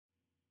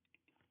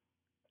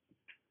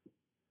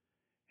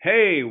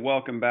Hey,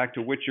 welcome back to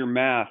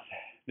whitchermath.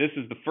 This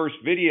is the first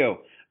video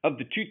of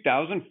the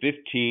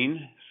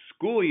 2015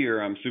 school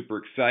year. I'm super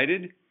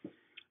excited.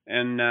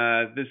 And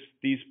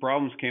these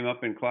problems came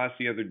up in class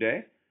the other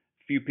day.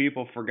 A few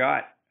people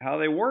forgot how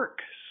they work.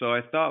 So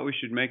I thought we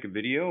should make a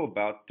video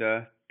about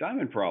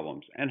diamond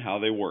problems and how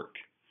they work.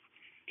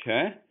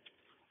 Okay?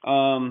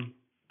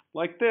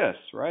 Like this,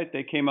 right?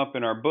 They came up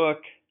in our book.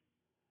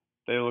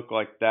 They look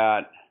like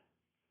that.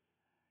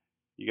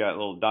 You got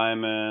little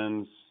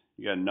diamonds.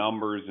 You got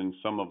numbers in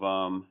some of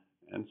them,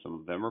 and some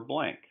of them are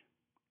blank.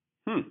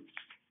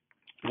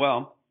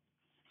 Well,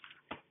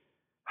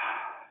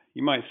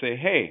 you might say,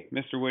 hey,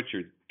 Mr.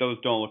 Witcher, those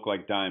don't look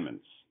like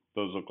diamonds.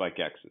 Those look like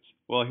X's.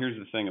 Well, here's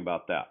the thing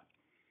about that.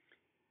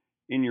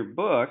 In your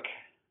book,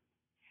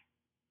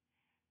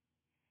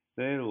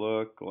 they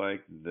look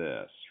like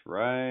this,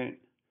 right?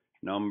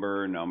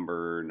 Number,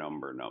 number,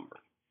 number, number.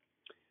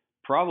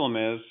 Problem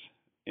is,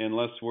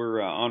 unless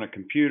we're on a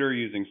computer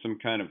using some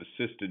kind of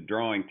assisted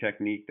drawing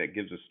technique that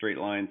gives us straight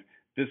lines,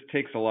 this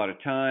takes a lot of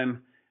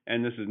time,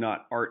 and this is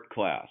not art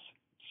class.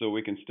 So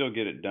we can still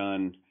get it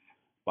done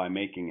by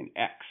making an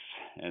X.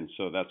 And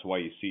so that's why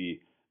you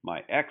see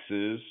my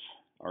X's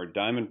are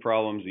diamond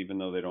problems, even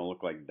though they don't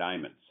look like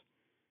diamonds.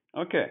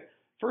 Okay,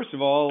 first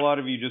of all, a lot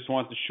of you just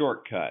want the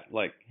shortcut.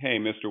 Like, hey,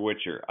 Mr.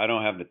 Witcher, I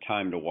don't have the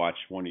time to watch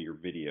one of your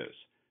videos.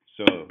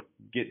 So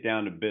get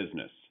down to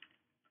business.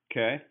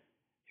 Okay?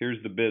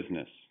 Here's the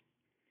business.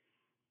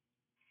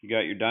 You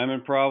got your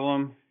diamond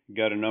problem. You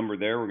got a number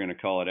there. We're going to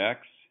call it X.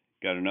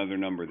 Got another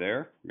number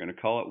there. We're going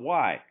to call it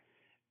Y.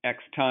 X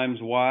times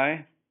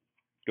Y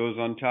goes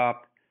on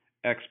top.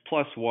 X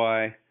plus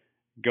Y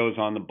goes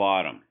on the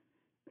bottom.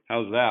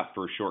 How's that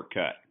for a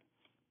shortcut?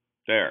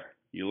 There.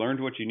 You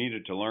learned what you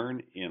needed to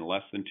learn in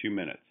less than 2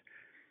 minutes.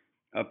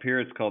 Up here,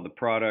 it's called the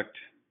product.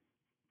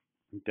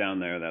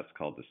 Down there, that's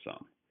called the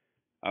sum.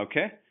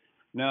 Okay?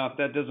 Now, if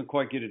that doesn't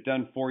quite get it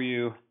done for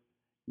you,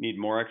 need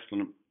more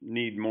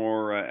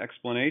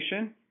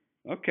explanation?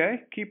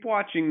 Okay, keep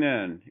watching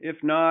then. If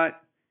not,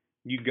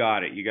 you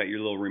got it. You got your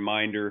little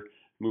reminder.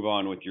 Move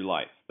on with your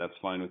life. That's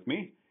fine with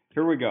me.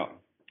 Here we go.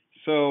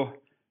 So,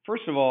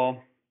 first of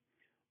all,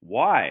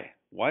 why?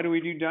 Why do we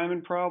do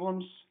diamond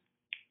problems?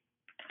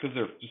 Because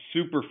they're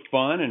super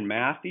fun and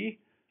mathy?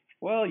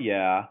 Well,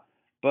 yeah,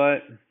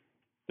 but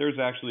there's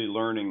actually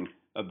learning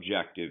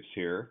objectives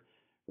here,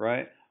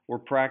 right? We're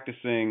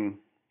practicing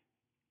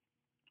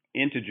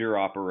integer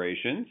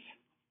operations,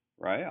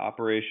 right?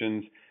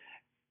 Operations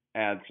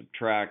add,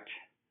 subtract,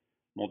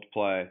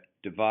 multiply,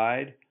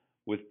 divide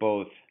with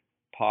both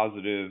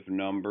positive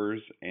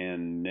numbers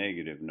and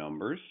negative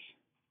numbers.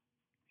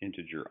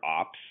 Integer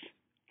ops.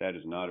 That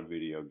is not a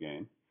video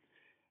game.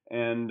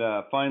 And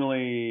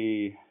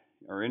finally,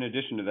 or in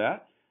addition to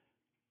that,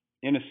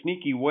 in a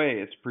sneaky way,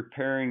 it's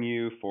preparing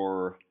you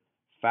for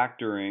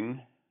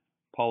factoring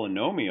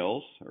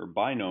polynomials or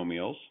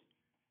binomials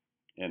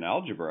in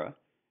algebra.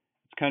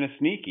 It's kind of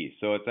sneaky.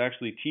 So it's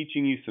actually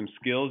teaching you some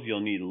skills you'll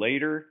need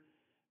later,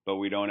 but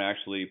we don't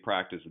actually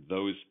practice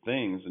those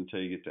things until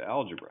you get to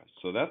algebra.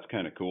 So that's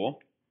kind of cool.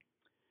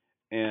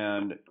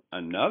 And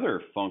another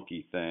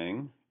funky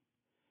thing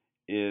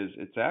is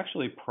it's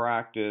actually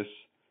practice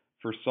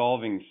for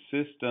solving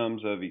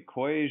systems of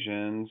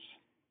equations,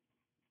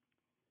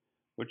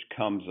 which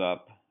comes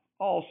up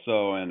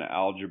also in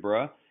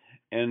algebra.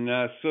 And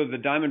so the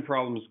diamond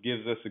problems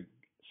gives us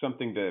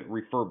something to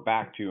refer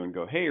back to and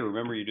go, hey,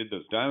 remember you did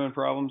those diamond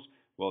problems?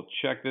 Well,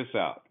 check this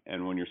out.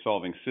 And when you're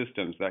solving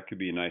systems, that could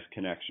be a nice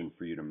connection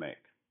for you to make.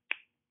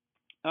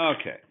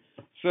 Okay,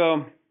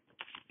 so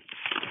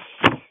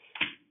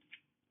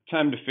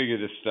time to figure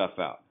this stuff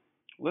out.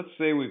 Let's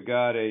say we've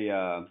got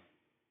a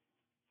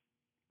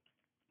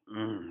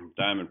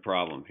diamond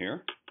problem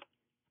here.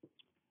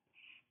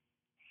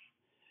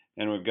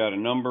 And we've got a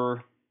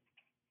number,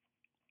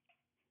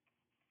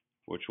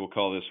 which we'll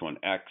call this one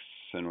X.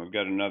 And we've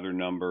got another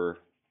number,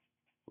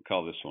 we'll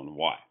call this one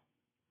Y.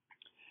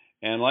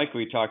 And like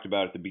we talked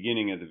about at the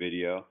beginning of the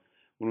video,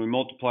 when we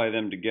multiply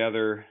them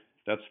together,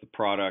 that's the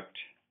product.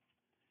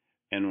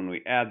 And when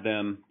we add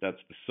them,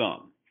 that's the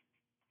sum.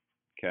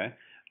 Okay?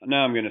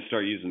 Now I'm going to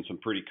start using some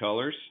pretty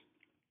colors.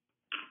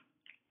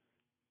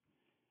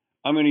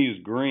 I'm going to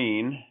use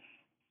green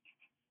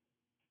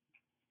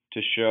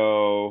to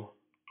show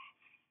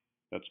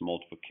that's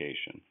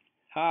multiplication.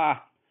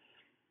 Ha!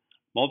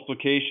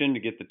 Multiplication to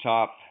get the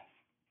top,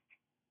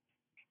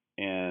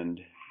 and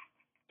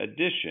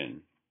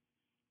addition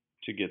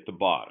to get the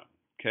bottom.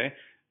 Okay?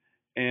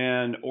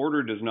 And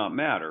order does not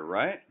matter,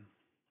 right?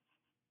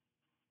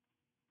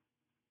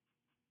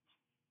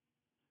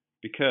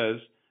 Because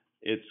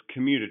it's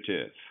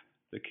commutative.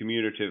 The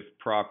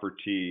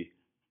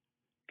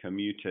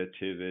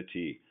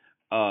commutativity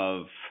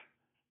of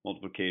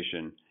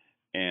multiplication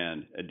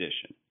and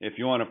addition. If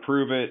you want to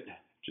prove it,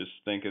 just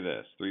think of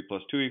this. 3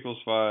 plus 2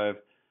 equals 5.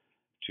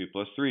 2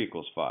 plus 3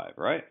 equals 5,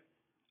 right?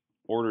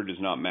 Order does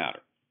not matter.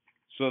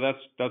 So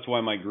that's why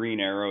my green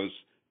arrows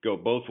go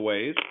both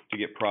ways to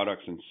get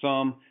products and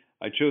sum.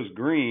 I chose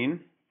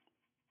green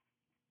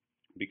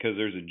because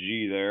there's a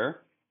G there.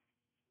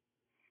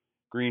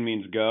 Green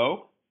means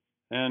go,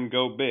 and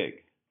go big.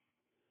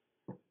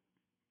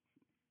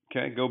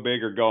 Okay, go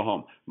big or go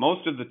home.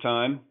 Most of the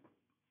time,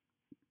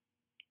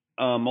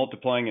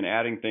 multiplying and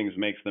adding things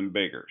makes them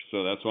bigger.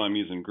 So that's why I'm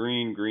using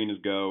green. Green is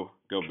go,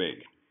 go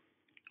big.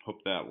 Hope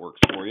that works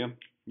for you.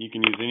 You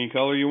can use any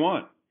color you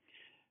want.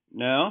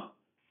 Now,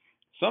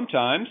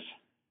 sometimes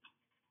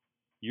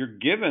you're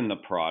given the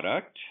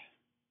product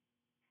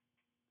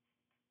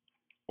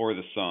or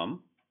the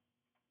sum,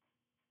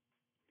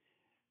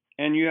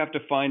 and you have to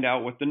find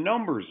out what the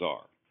numbers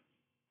are.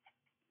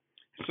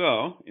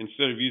 So,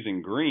 instead of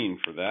using green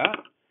for that,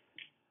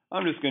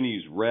 I'm just going to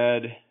use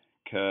red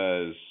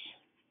because,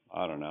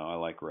 I don't know, I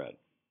like red.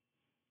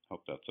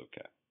 Hope that's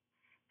okay.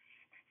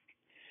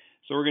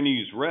 So we're going to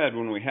use red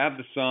when we have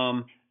the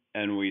sum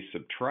and we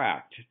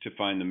subtract to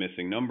find the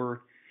missing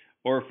number,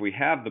 or if we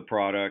have the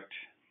product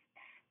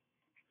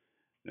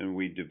and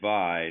we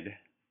divide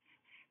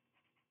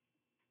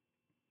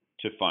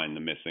to find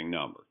the missing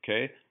number,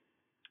 okay?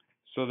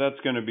 So that's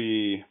going to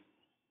be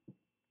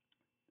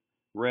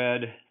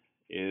red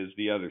is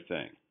the other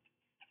thing.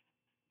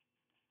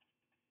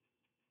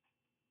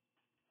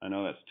 I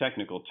know that's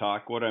technical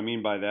talk. What I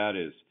mean by that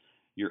is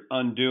you're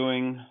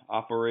undoing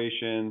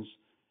operations,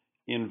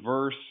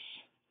 inverse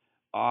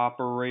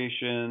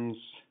operations.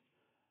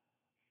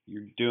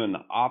 You're doing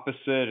the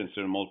opposite.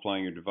 Instead of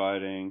multiplying, you're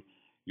dividing.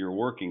 You're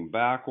working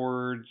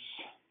backwards.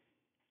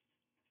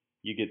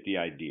 You get the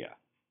idea.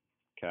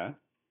 Okay?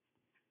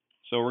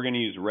 So we're going to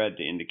use red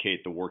to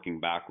indicate the working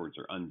backwards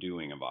or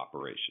undoing of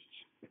operations.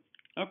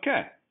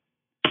 Okay.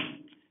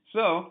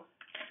 So,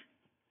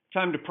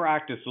 time to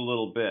practice a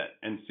little bit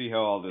and see how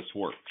all this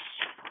works.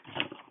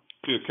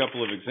 Do a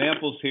couple of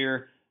examples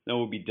here, then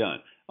we'll be done.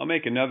 I'll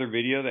make another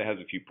video that has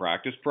a few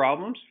practice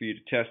problems for you to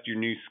test your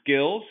new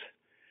skills.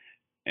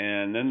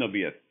 And then there'll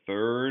be a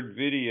third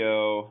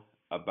video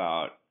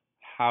about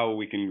how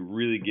we can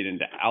really get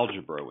into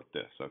algebra with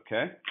this,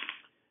 okay?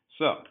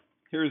 So,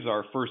 here's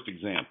our first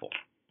example.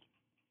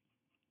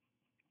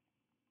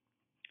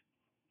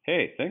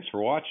 Hey, thanks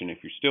for watching. If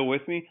you're still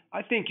with me,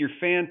 I think you're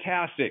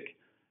fantastic.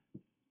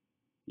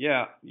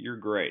 Yeah, you're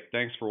great.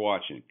 Thanks for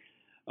watching.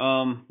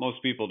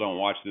 Most people don't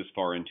watch this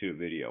far into a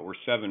video. We're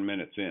 7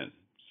 minutes in,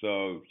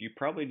 so you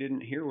probably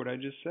didn't hear what I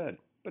just said.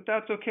 But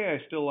that's okay.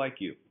 I still like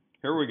you.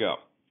 Here we go.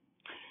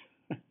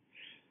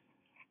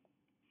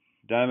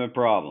 Diamond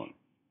problem.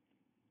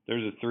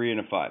 There's a 3 and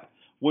a 5.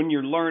 When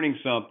you're learning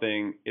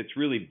something, it's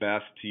really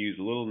best to use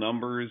little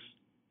numbers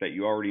that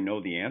you already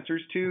know the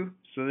answers to,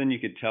 so then you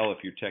can tell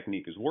if your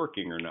technique is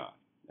working or not.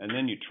 And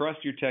then you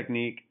trust your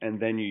technique, and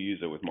then you use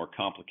it with more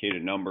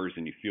complicated numbers,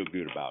 and you feel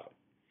good about it.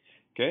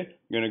 Okay,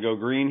 I'm going to go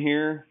green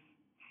here.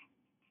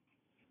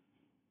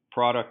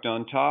 Product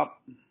on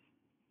top.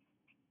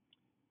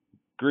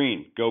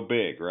 Green, go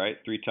big, right?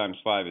 3 times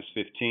 5 is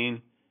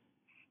 15.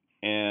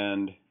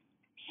 And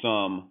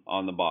sum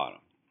on the bottom.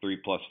 3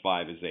 plus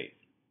 5 is 8.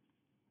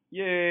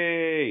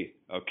 Yay!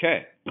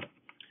 Okay.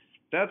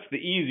 That's the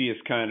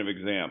easiest kind of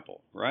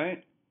example,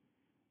 right?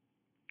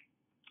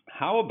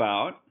 How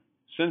about,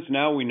 since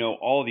now we know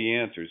all the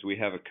answers, we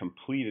have a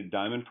completed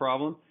diamond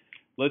problem,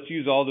 let's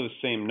use all those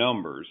same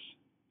numbers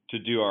to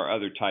do our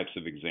other types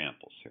of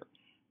examples here.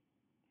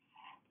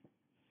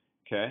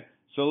 Okay,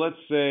 so let's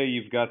say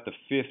you've got the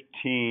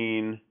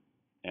 15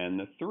 and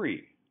the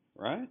 3,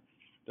 right?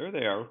 There they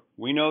are.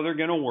 We know they're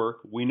going to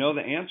work. We know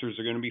the answers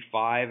are going to be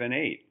 5 and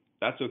 8.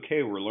 That's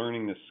okay. We're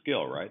learning this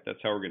skill, right? That's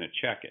how we're going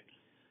to check it.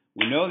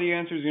 We know the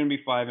answer is going to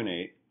be 5 and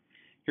 8.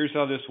 Here's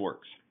how this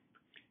works.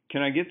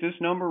 Can I get this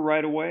number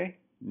right away?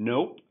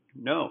 Nope.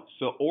 No.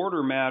 So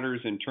order matters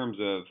in terms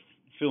of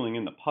filling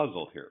in the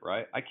puzzle here,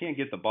 right? I can't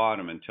get the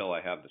bottom until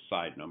I have the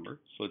side number.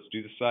 So let's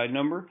do the side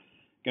number.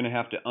 Going to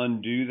have to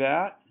undo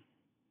that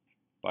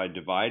by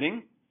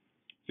dividing.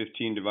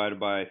 15 divided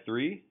by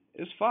 3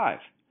 is 5.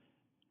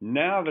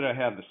 Now that I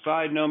have the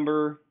side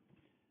number,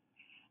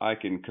 I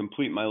can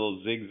complete my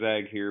little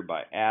zigzag here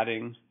by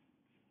adding.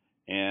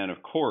 And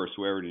of course,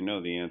 we already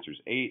know the answer is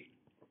 8.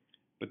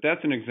 But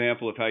that's an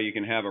example of how you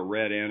can have a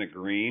red and a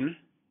green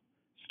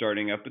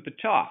starting up at the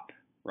top,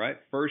 right?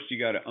 First, you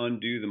got to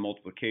undo the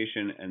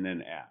multiplication and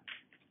then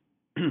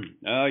add.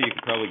 Now, you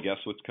can probably guess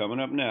what's coming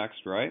up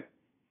next, right?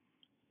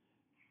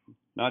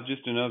 Not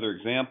just another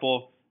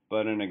example,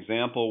 but an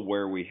example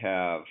where we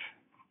have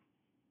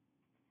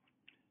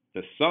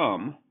the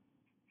sum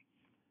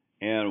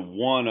and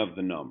one of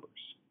the numbers.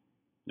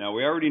 Now,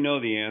 we already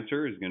know the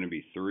answer is going to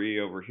be 3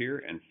 over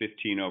here and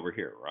 15 over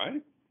here,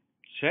 right?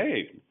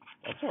 Hey,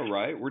 that's all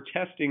right. We're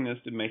testing this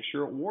to make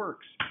sure it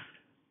works.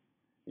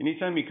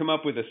 Anytime you come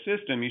up with a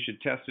system, you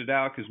should test it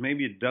out because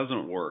maybe it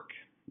doesn't work,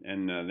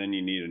 and then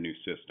you need a new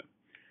system.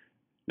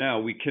 Now,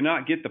 we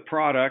cannot get the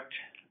product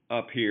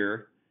up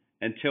here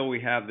until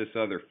we have this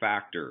other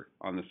factor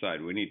on the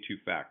side. We need 2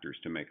 factors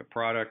to make a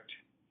product.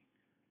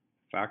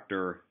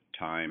 Factor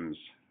times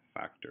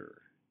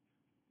factor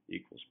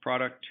equals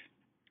product.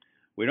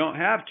 We don't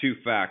have 2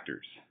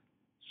 factors,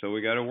 so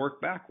we got to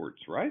work backwards,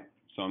 right?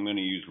 So I'm going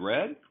to use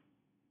red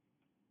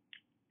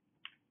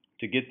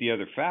to get the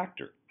other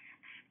factor.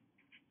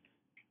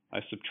 I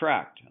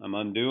subtract. I'm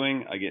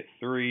undoing. I get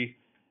 3.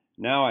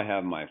 Now I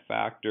have my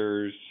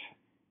factors.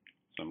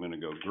 So I'm going to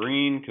go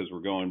green because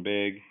we're going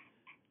big.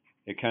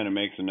 It kind of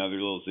makes another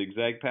little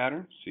zigzag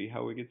pattern. See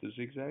how we get the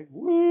zigzag?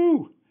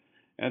 Woo!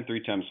 And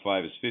 3 times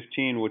 5 is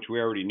 15, which we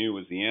already knew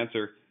was the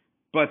answer.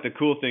 But the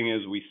cool thing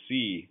is we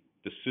see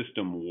the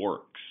system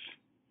works.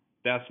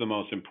 That's the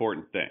most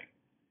important thing.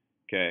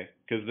 Okay?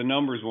 Because the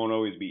numbers won't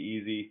always be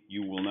easy.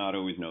 You will not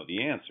always know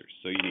the answers.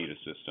 So you need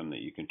a system that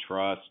you can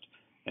trust.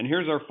 And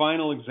here's our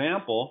final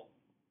example.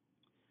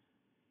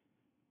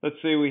 Let's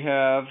say we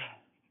have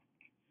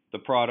the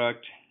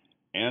product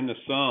and the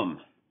sum.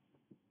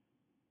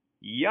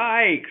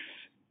 Yikes!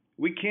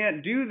 We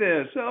can't do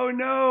this. Oh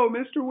no,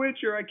 Mr.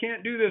 Witcher, I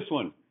can't do this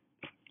one.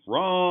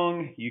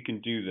 Wrong. You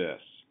can do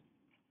this.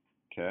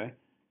 Okay?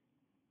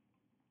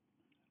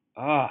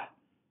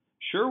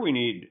 Sure we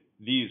need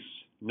these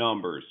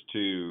numbers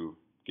to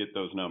get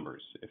those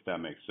numbers, if that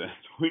makes sense.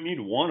 We need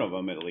one of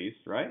them at least,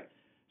 right?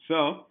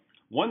 So,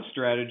 one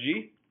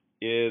strategy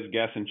is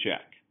guess and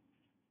check.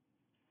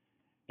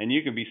 And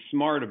you can be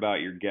smart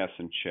about your guess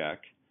and check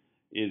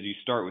is you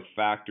start with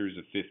factors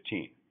of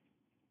 15.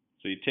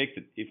 So you take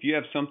if you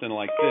have something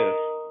like this,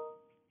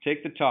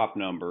 take the top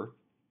number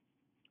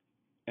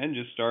and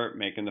just start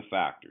making the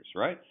factors,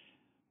 right?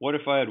 What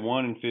if I had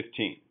 1 and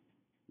 15,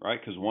 right?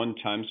 Because 1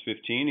 times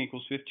 15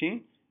 equals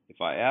 15. If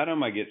I add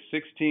them, I get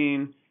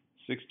 16.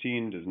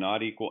 16 does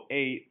not equal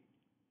 8,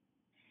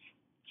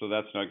 so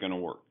that's not going to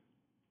work.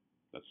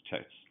 Let's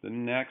test the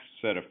next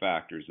set of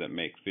factors that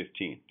make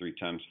 15. 3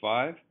 times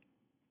 5.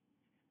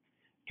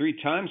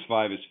 3 times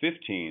 5 is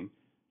 15.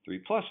 3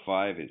 plus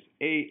 5 is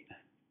 8.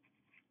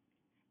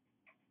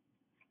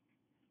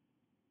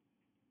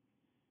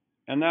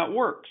 And that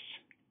works.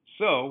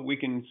 So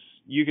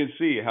you can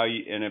see how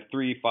and if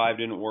 3, 5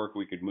 didn't work,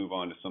 we could move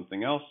on to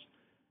something else.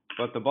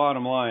 But the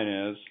bottom line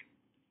is,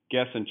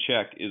 guess and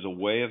check is a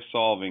way of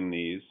solving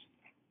these,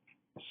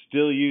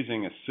 still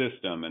using a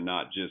system and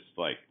not just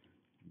like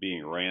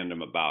being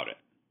random about it.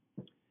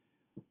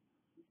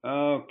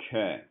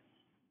 Okay.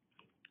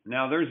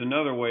 Now there's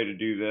another way to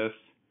do this,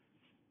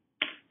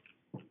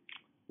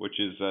 which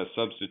is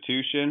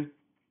substitution.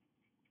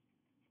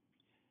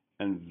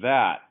 And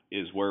that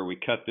is where we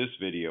cut this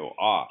video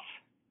off,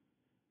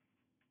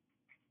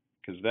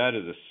 because that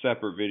is a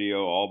separate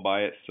video all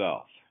by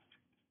itself.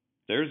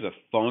 There's a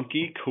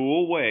funky,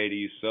 cool way to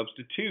use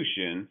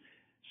substitution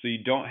so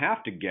you don't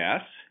have to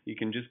guess. You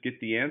can just get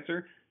the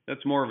answer.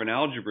 That's more of an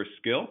algebra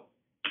skill,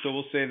 so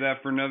we'll save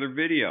that for another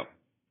video.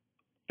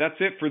 That's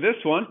it for this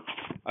one.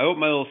 I hope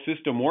my little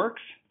system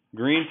works.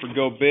 Green for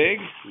go big,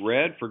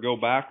 red for go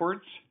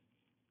backwards.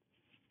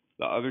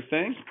 The other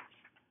thing.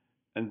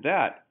 And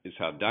that is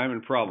how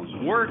diamond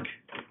problems work.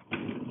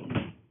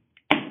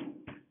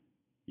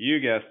 You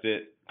guessed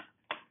it.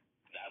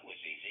 That was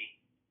easy.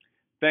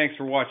 Thanks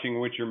for watching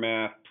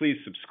whitchermath. Please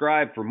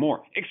subscribe for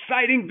more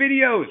exciting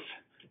videos.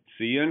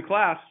 See you in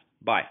class.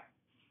 Bye.